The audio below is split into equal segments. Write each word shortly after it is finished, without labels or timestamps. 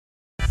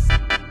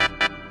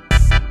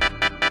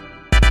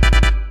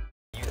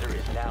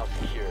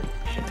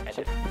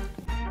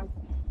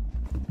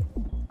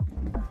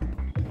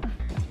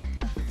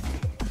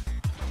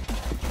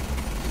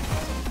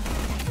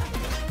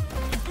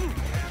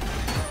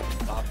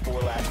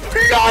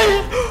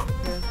geil!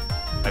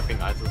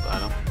 Typing Eis ist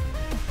einer.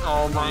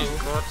 Oh mein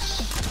Gott.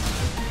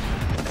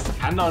 Das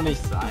kann doch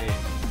nicht sein.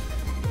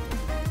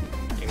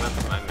 Irgendwas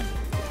mit meinem.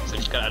 Soll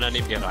ich gerade einer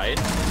neben dir rein?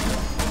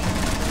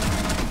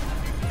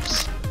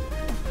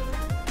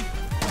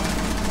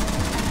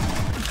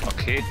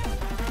 Okay.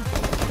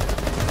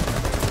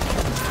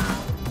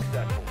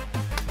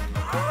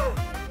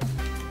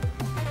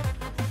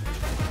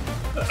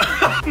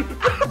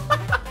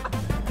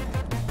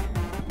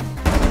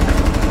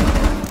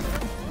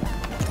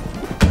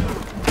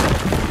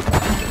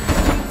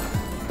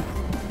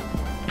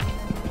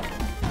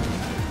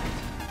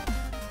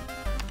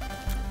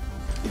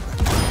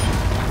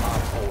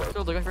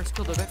 Kill the guy first,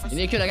 kill the guy first. You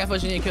need to kill that guy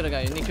first, you need to kill the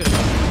guy, you need to kill the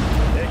guy.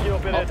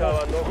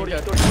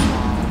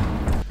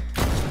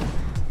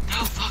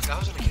 Oh fuck, I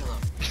was gonna kill him.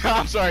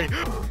 I'm sorry.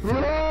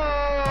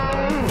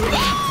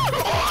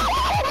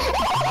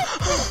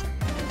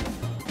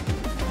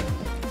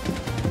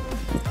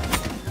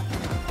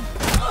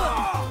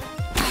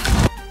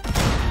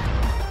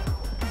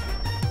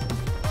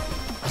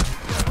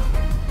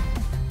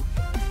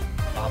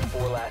 Op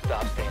 4 last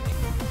stop standing.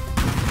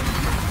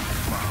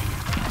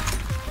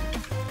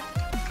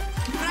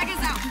 Frag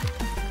is out.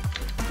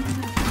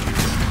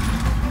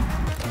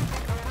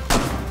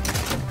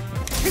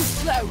 Too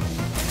slow!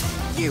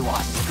 You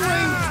are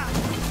screwed!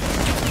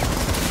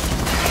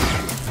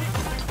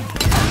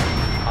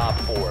 Op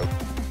 4.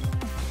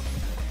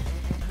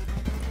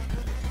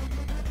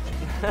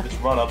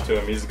 Just run up to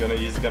him, he's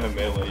gonna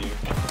melee you.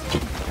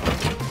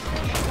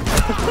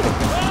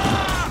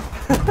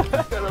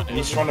 And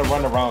he's trying to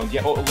run around.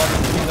 Yeah, oh, leave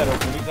that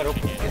open, leave that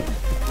open.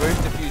 Where's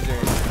the diffuser?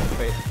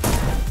 Wait.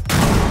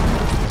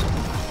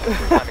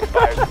 Time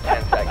expires in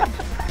 10 seconds.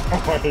 Oh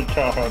my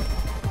god.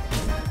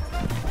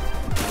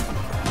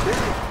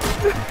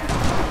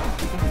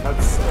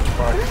 That's such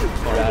fun.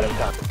 We're out of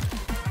time.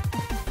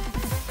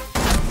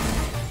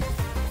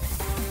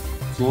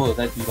 所有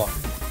在地上。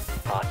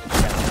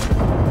 Hostage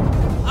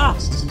down. 啊！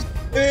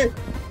哎，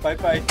拜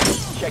拜。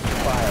 Check your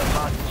fire.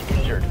 Hostage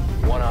injured.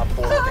 1 Op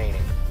 4 remaining.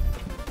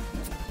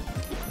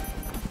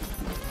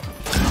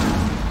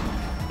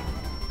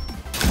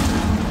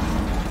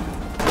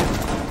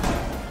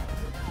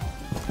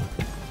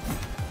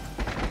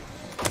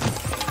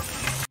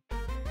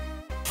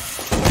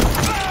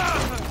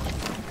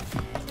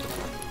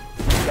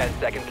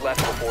 Seconds left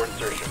before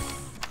insertion.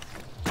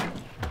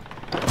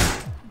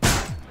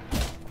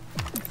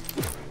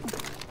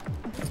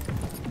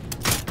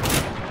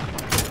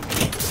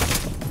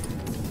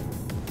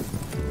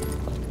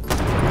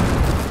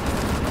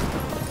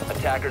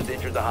 Attackers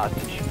injured the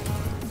hostage.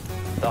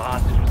 The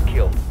hostage was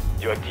killed.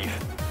 You active.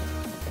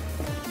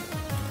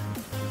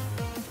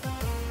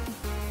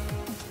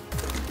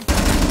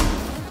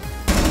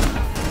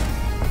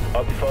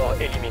 Op 4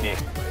 éliminé.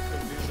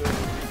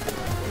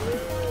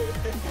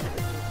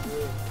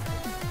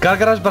 Как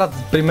гараж, брат?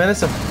 При мене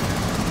съм.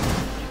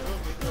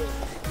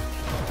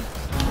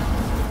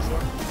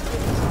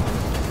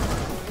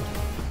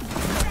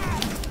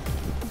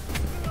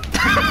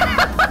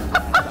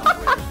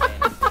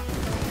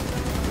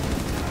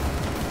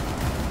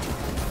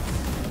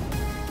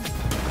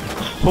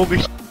 Holy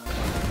sh**.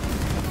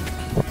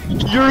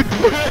 You're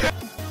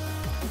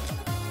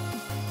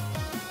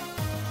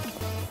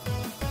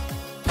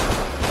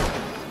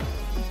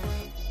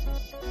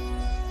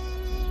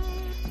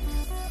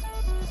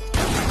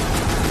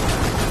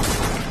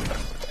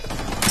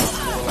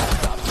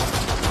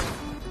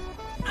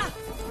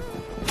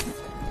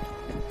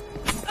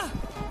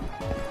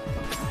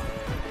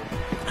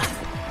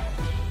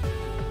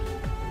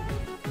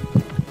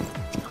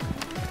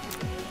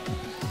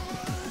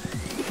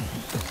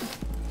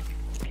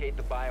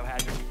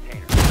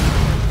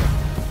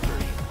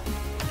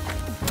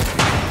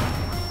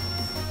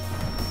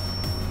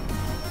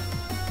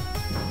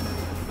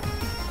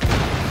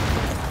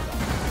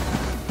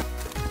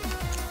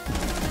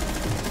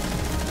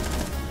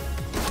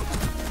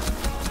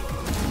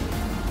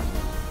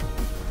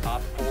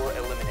 4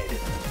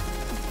 eliminated.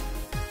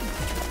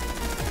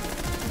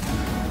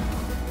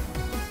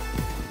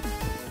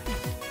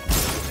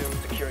 Resume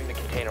securing the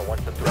container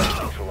once the threat is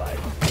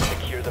neutralized.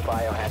 Secure the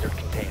biohazard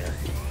container.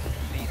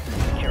 Cease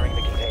securing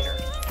the container.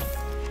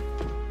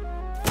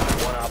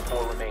 1 Op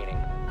 4 remaining.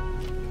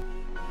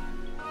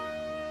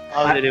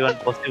 how is it even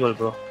possible,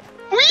 bro?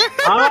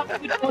 How is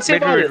it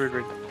possible?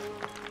 Wait.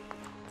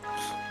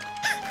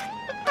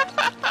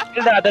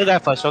 Kill the other guy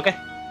first, okay?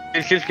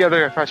 Kill the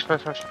other guy. Fast.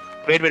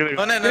 Wait. No,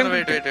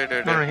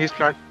 wait. No, he's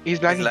flat.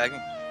 He's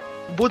lagging.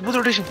 Both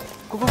rotation.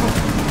 Go.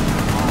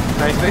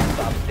 Nice.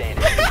 Stop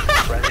standing.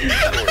 Friendly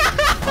destroyed.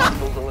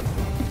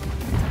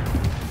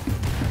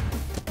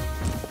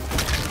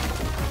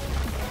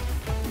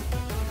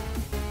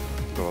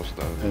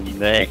 Hostiles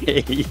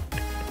eliminated. Nee.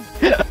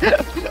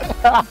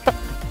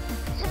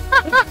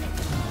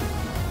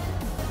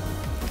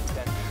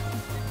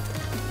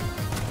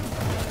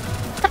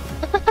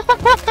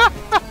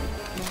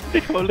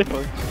 Holy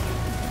fuck.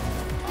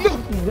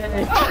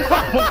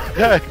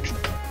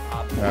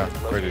 Op 4 Ja,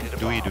 weet Located je. a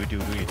Doe je.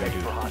 bomb. Ready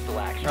for hostile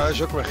action. Ja, dat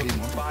is ook weg hier,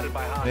 man. Spotted by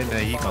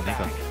Nee, hier hostiles.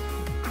 kan.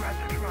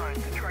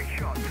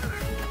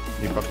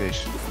 Die pak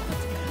deze.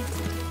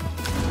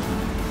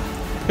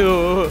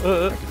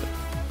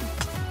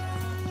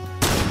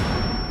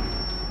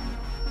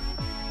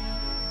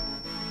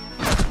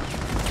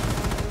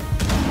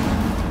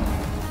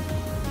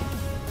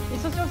 Ils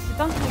sont sur le site,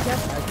 hein, les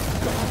gars.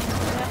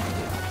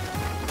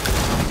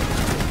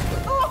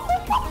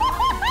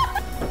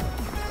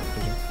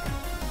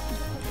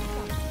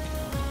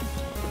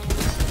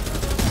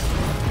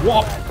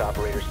 Last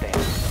operator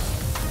standing.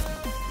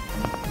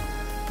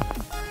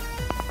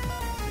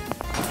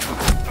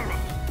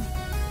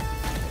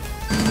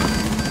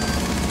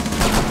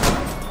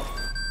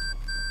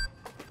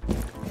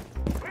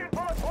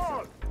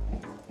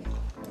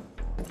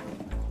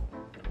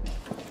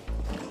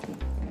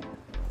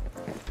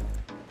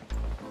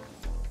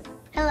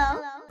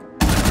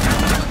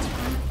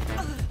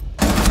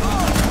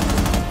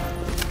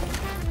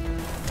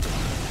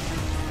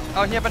เอ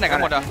าเฮียไปไหนกัน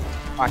หมดอ่ะ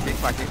ฝากทิ้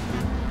ง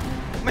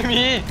ไม่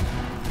มี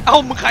เอ้า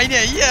มึงใครเนี่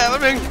ยเฮียแป๊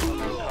บนึง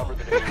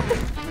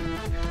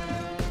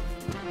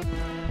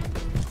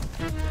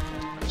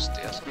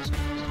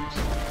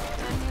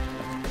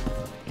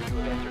You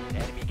have entered an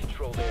enemy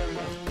controlled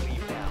area.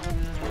 Leave now.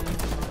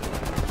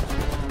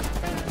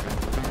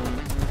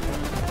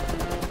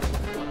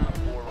 One on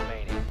 4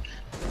 remaining.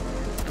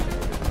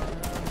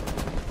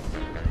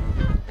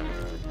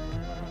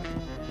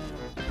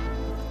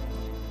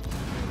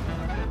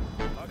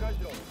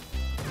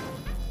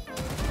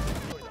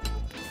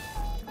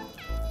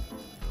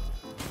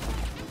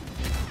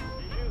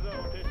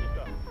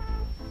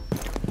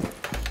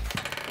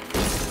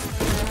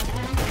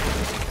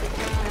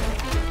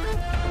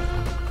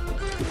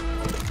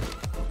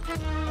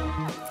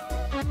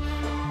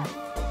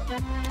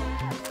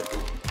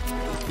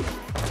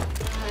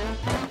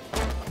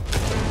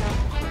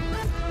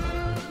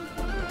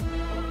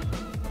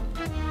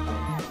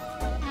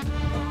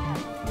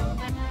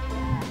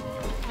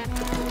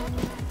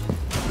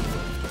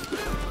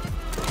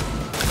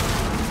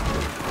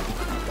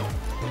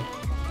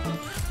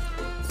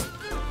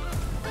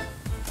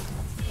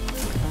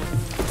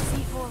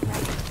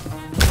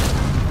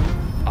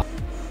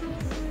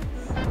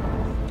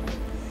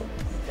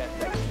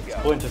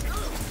 Pointed.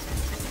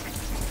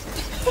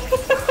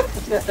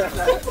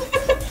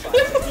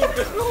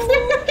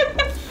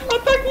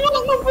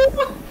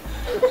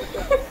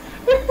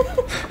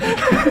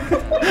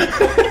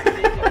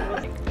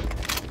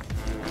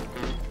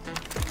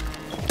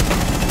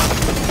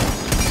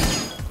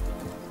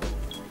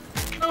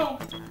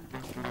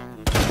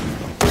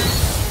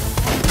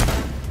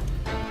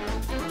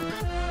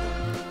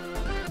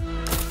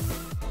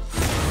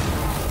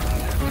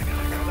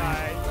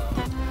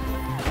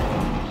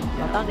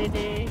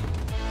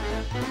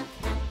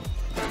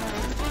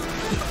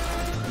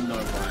 No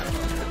way.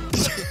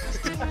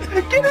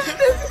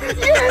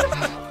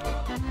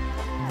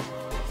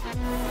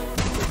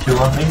 You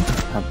want me?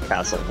 I'm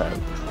passive out.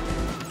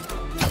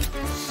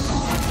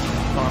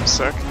 Oh, I'm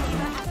sick.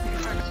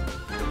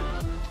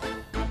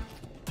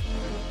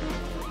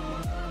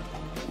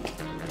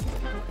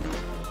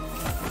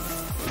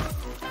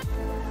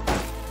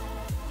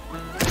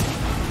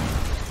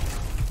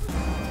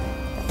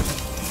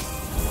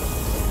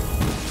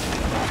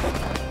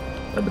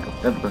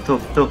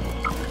 Two.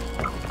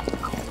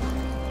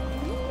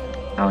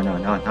 No,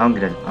 I'm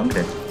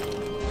good.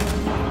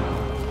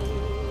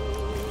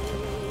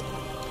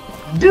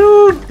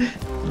 Dude!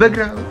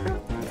 Background!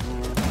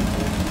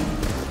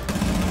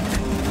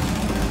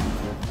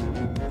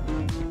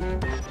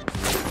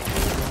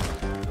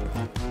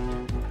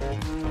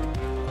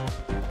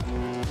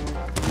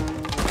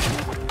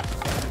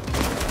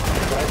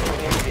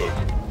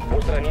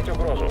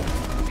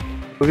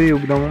 Au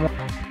bout d'un moment.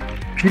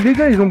 Puis les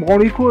gars, ils ont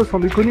branlé quoi, sans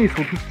déconner, ils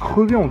sont tous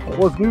crevés en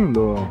 3 secondes.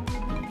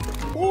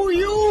 Oh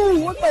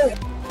you! What the?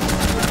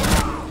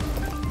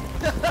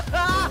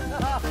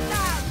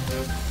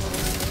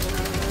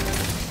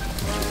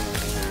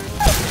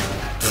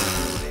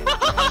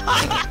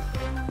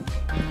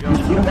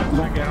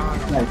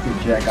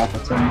 Jack off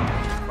of some.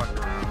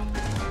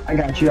 I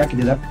got you, I can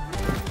do that.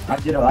 I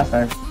did it last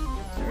time.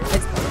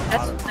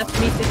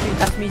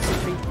 That's me,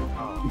 Citree.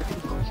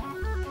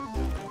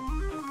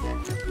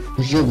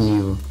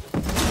 Jiggly.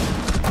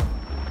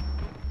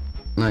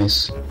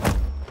 Nice.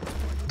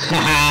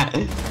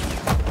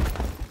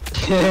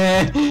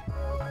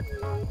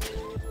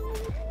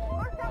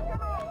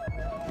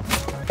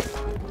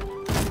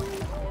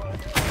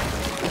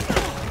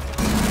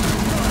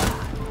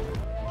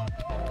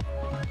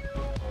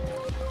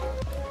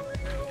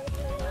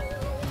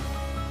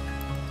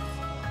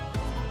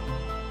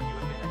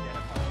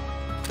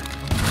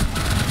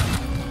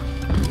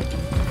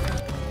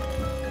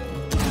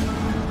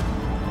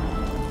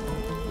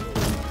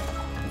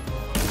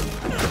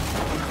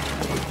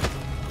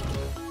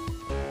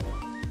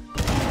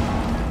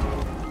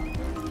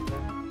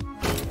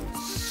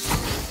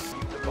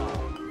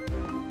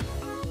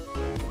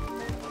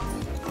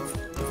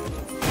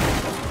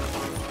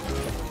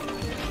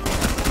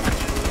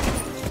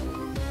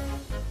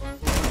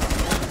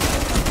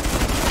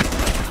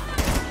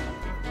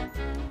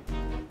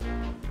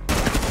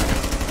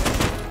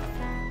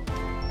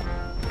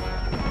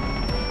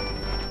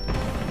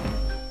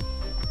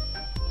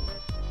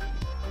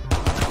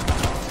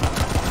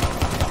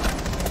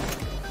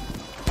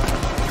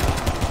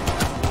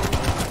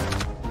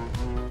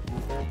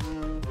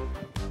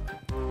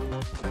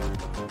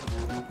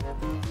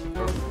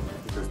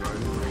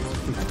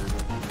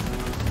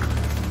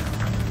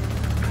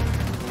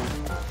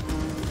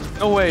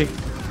 No way.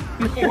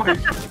 No way.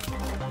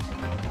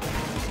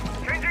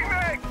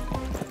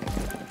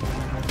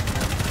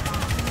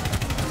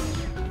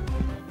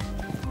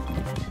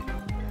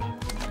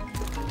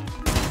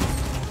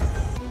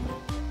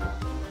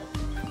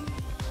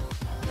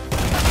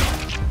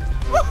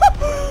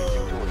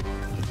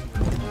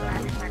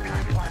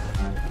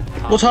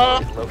 What's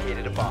up?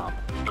 Located a bomb.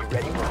 Be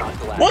ready for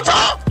hostile action. What's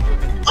up?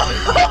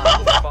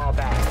 Fall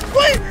back.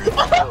 Wait!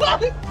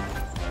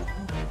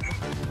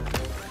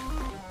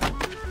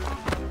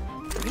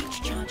 Reach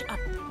charge up.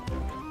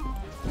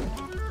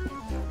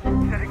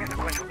 Setting a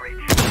sequential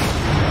breach.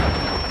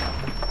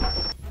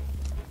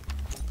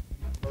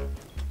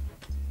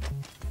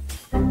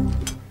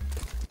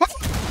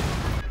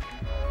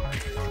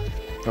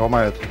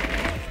 Ломает.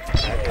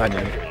 А,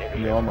 нет,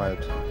 не ломает.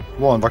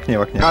 Вон, в окне,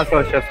 в окне. А,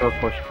 сейчас вот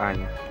хочешь,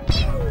 Аня.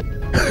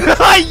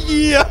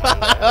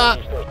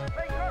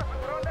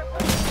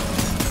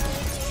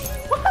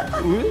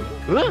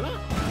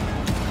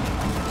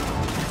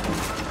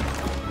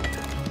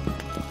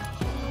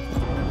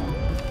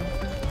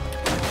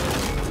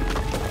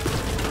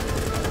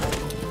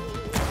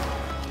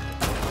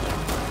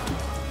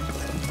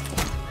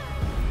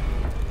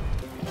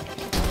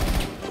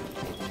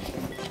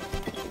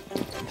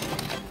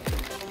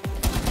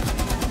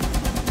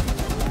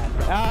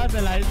 Ah,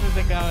 se la hizo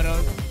ese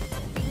cabrón.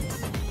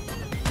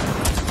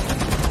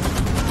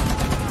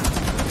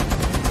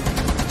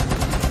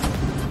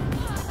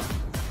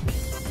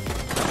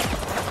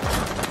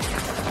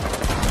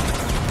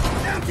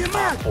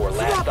 For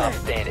last stop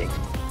standing.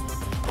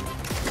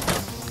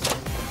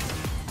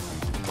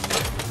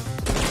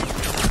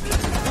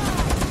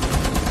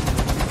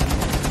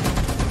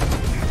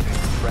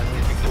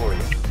 Friendly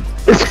victorious.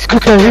 Est-ce que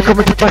t'as vu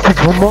comment tu passes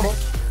ce moment?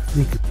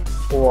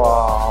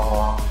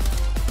 Waouh.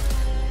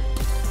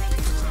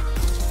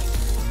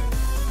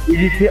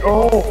 Il était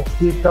en haut,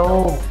 il était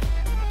en haut.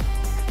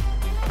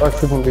 Ah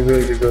c'est bon,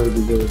 désolé.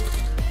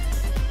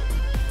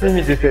 J'ai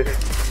mis des têtes.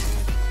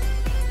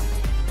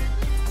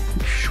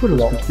 Chaud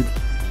là.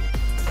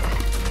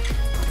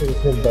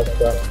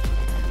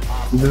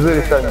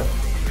 Désolé Sam.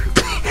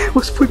 On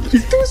se fout de qui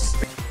tous.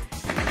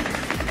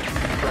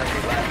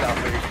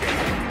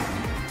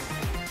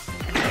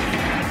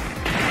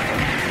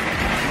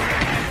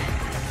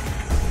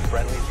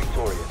 Friendly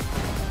victorious.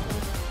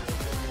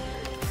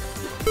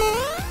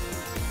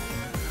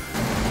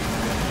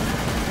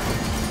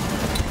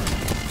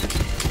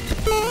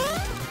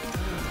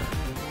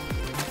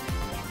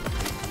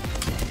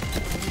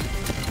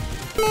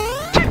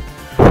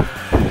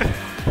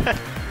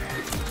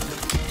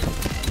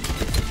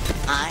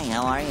 Hi,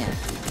 how are you?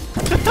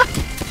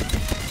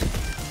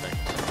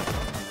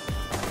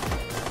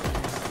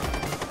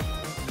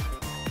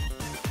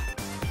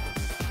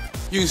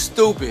 You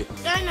stupid.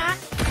 You're not.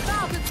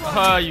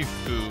 Ah, you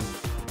fool.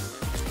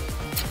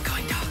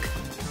 Going dog.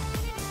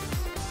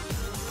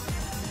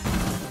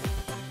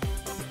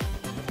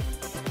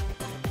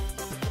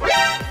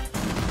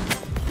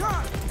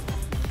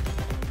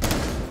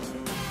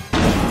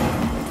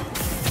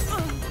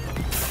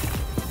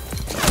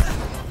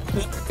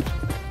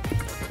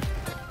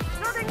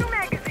 Loading new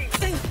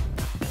magazine.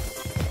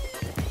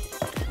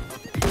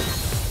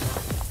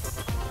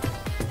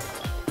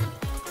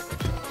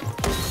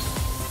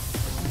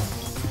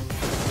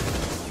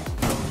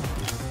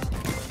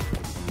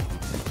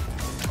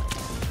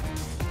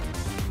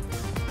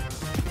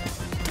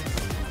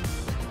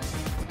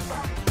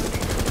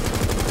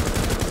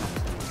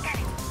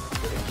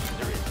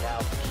 Diffuser is now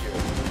secure.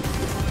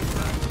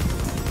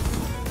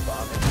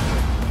 Bomb is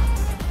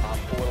on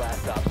 4 last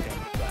stop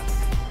standing left.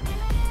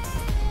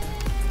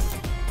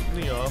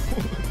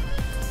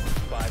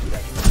 5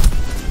 seconds.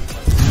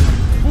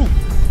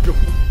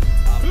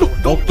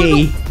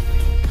 Okay.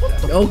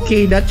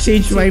 Okay, that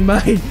changed my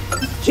mind.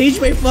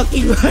 Changed my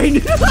fucking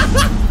mind.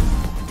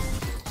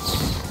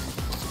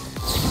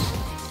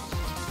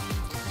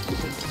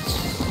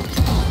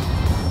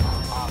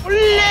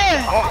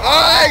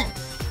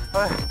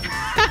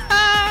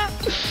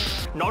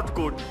 Not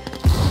good.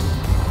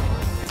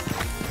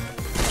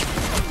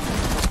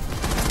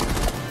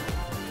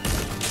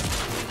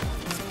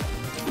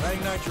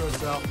 Laying nitro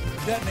cell.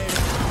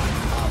 Detonator.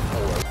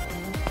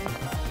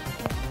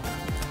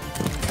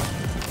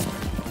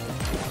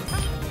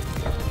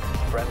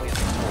 Friendly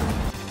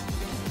victorious.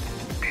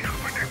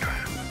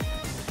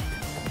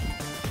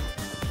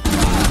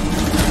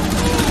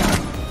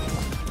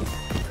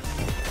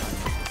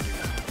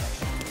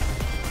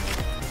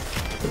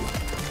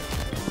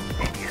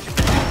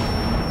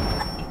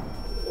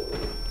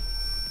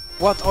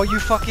 What? Are you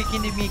fucking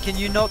kidding me? Can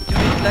you not do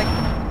it like...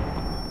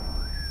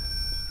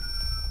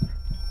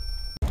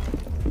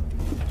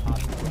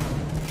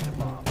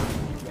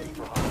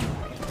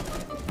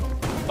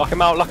 Lock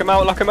him out, lock him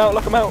out, lock him out,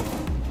 lock him out.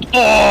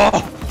 Oh!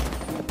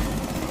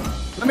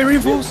 Let me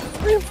reinforce.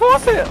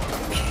 Reinforce it.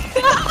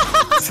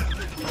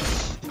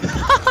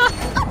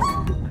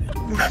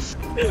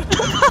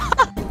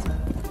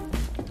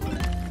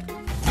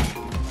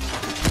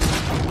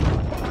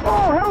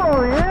 Oh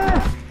hello, yeah.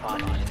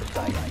 Hostage to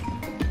site.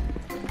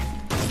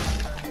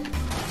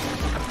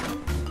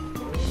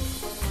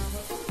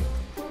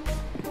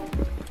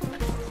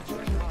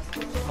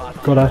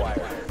 Hostage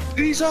acquired.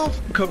 He's off.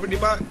 Covering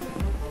your back.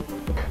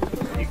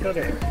 You got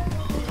it.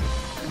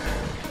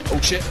 Oh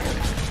shit.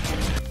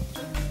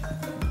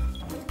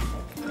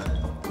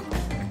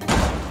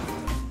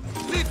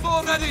 Lead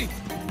form ready.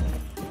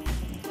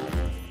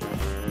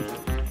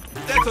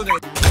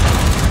 Detonate.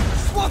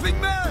 Swapping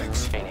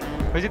mags.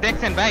 Where's the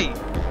Dex and Vai?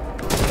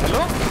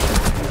 Hello?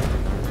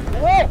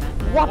 What?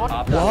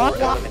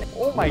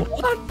 Oh my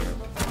god.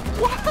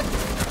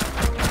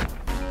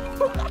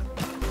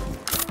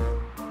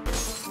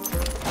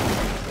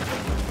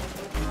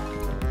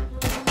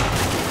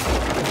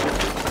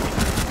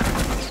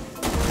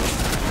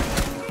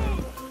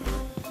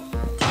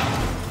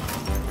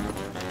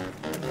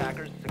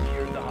 Attackers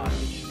secured the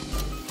hostage.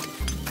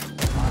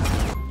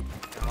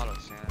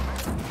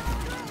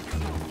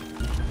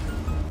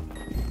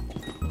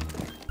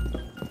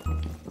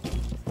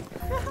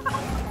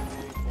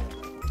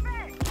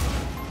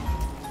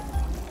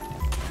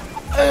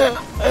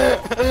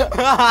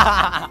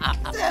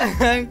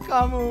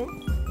 Kamu.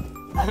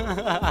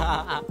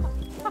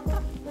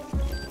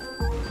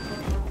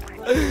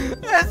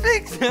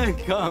 Siksa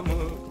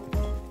kamu.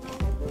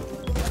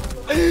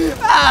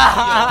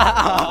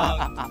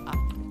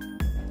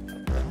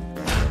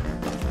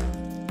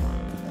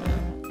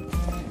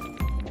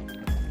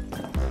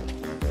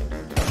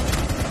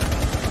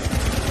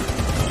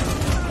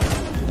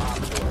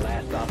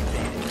 Last stop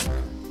standing.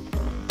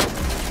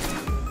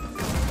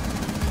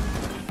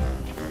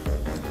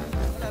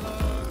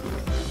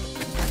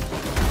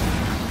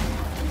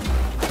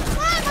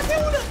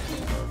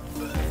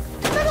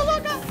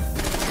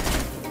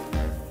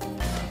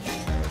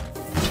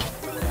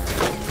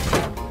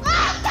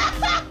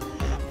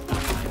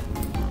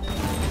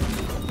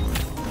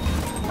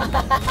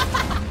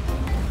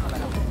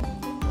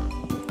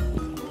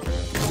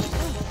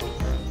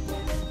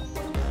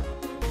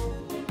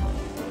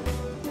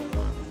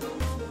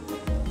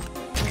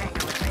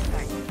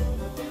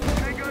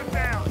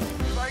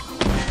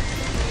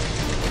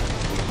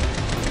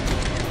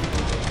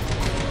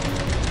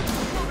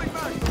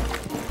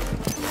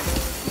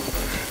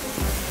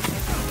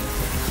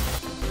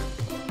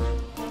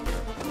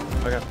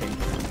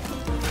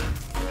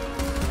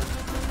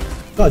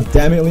 God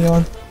damn it,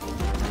 Leon.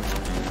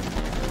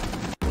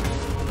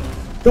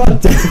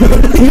 God damn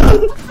it,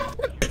 Leon.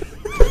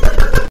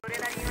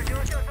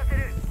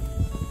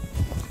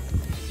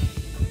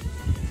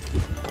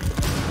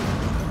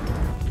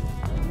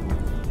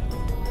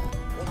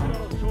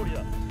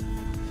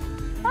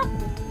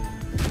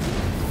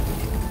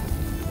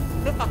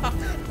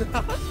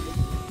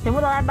全部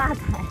都在吧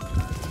台，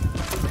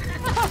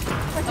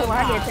为什么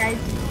要连在一起？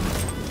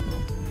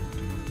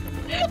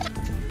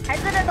还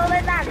真的都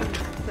在那里。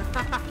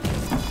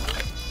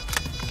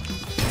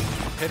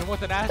Hit him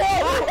with an ass.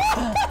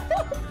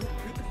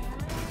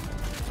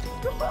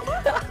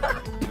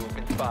 You've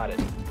been spotted.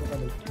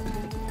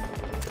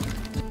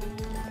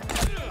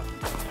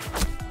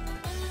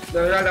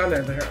 Down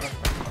there.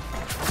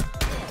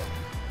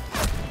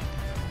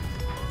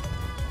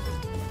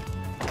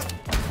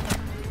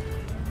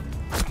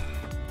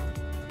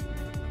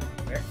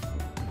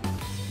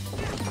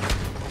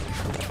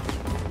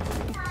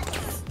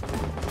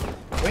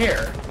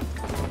 Where?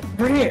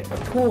 Bring it.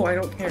 Cool. I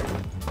don't care.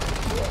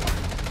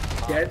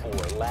 Dead. Op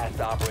 4, last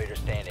operator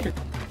standing.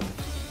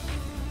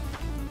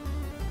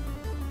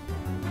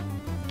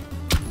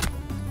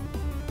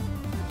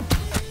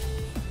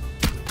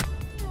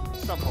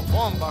 Sama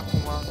bomba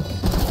kuma.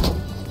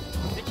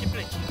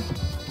 Pleci.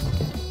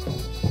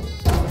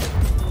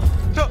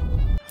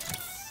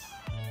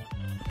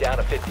 Down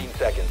to 15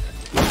 seconds.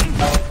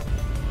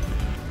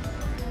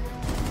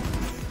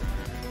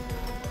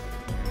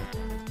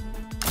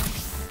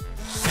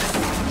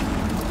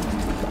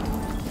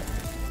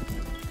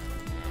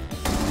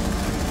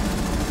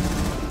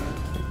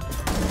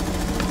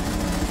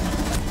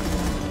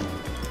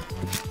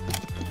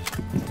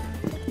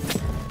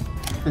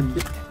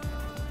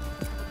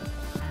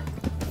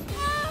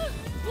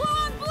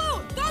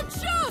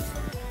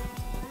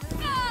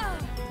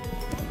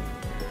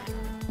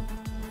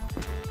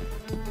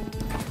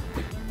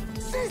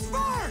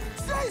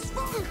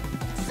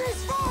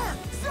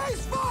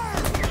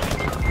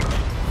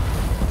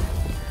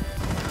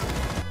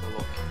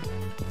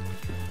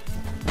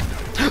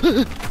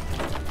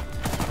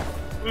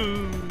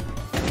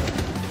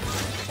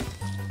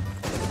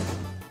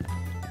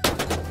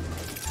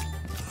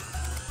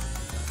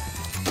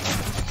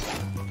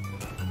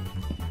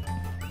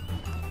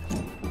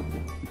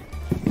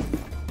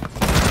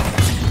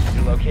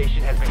 Your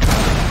location has been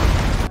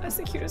covered. That's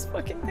the cutest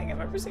fucking thing I've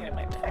ever seen in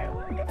my entire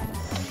life.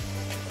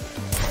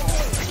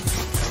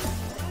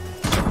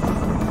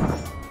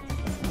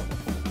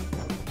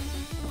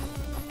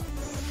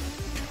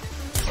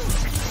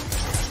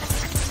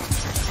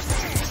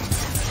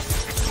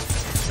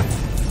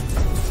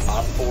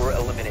 Op 4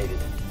 eliminated.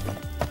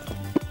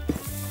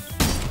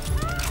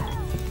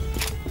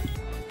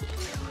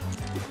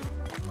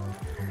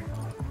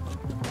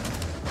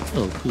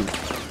 Oh, cool.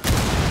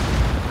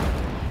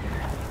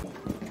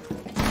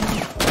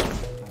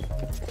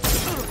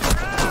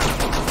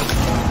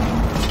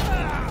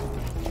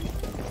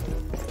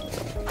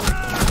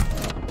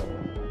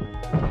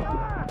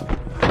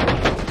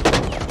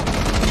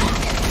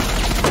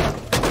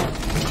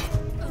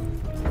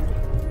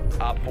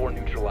 Op 4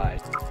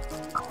 neutralized.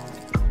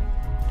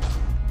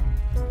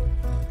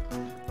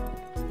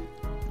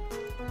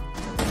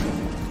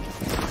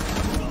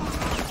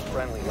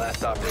 Friendly,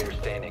 last operator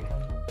standing.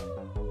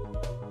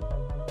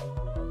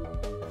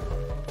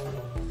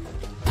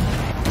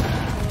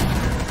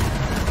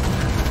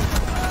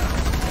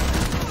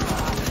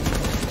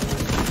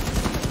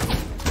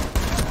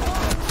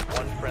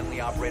 One friendly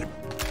operator.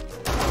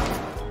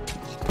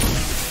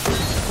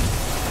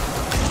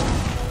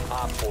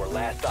 Op 4,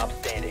 last stop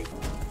standing.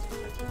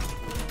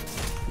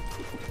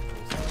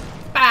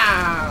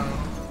 Bow!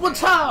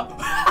 What's up?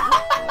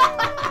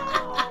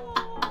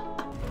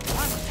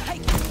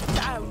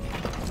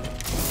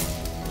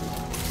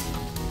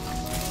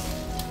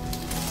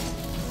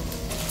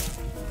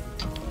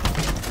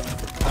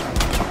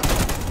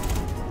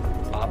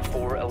 Op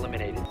 4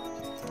 eliminated.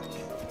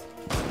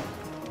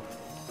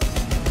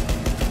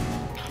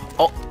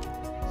 Oh,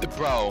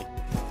 bro.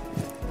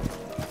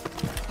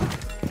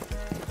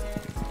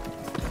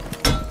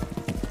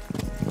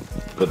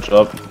 Good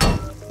job.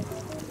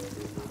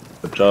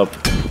 Good job.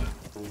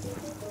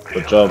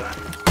 Good job.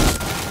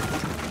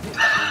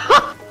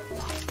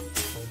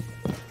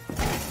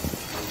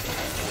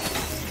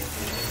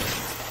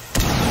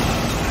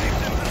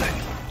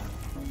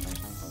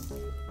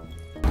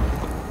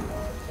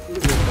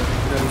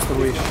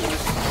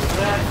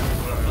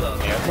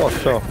 Вот,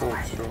 все.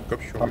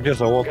 А где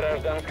завод?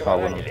 А,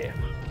 вон.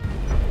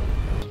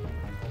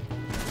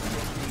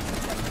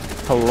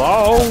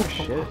 Hello?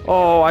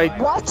 Oh,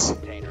 What?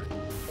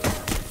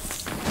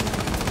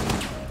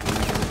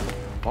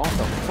 What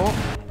the fuck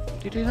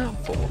did you do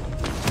that for?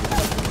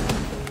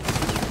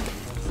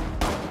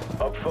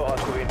 Op 4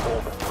 has to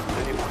inform.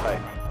 Tenez vous prêt.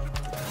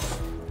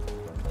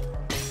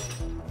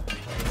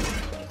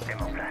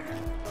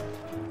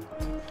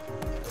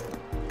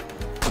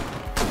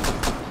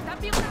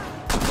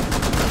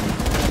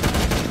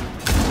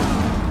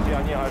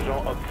 Dernier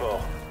agent Op 4.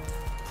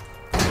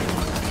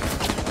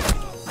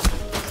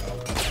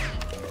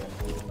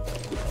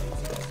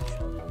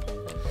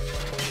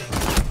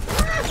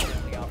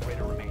 The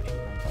operator remaining.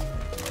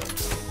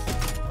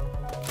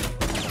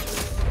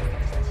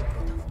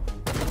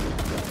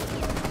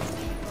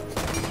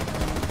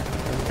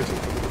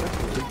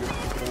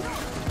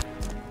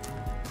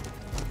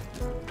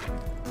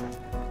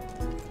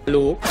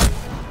 Hello?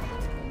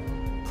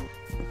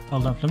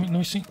 Hold on, let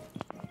me see.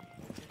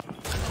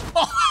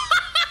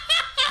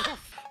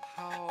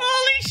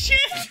 Holy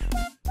shit!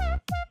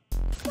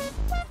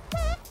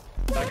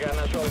 Ага,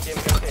 нашел тим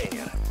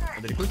контейнер.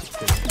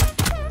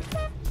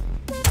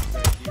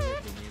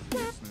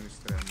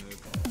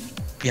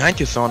 Behind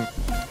you, son.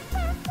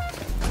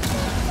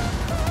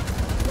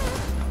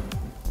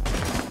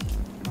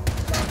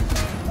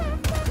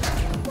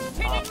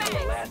 Op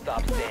 4, last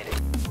stop standing.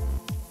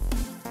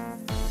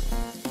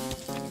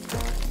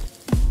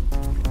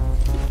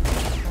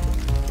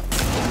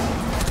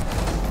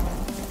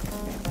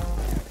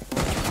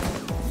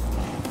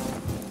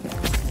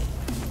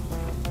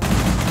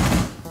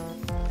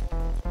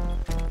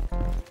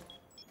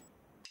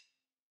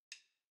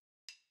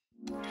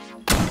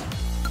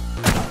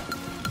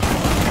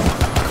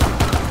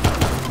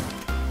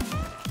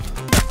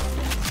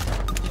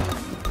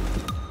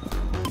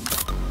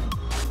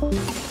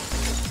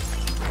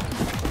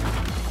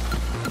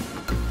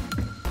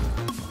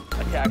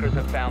 Attackers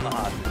have found the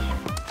hostage.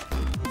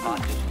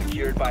 Hostage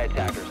secured by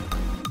attackers.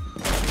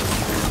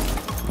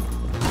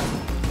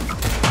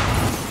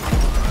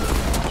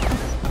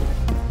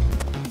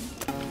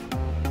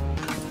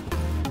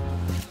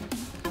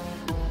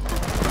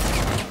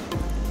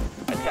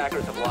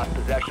 Attackers have lost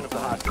possession of the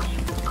hostage.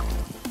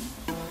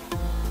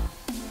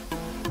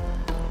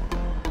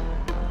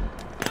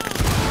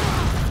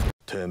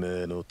 Te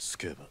me no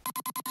tsukeba.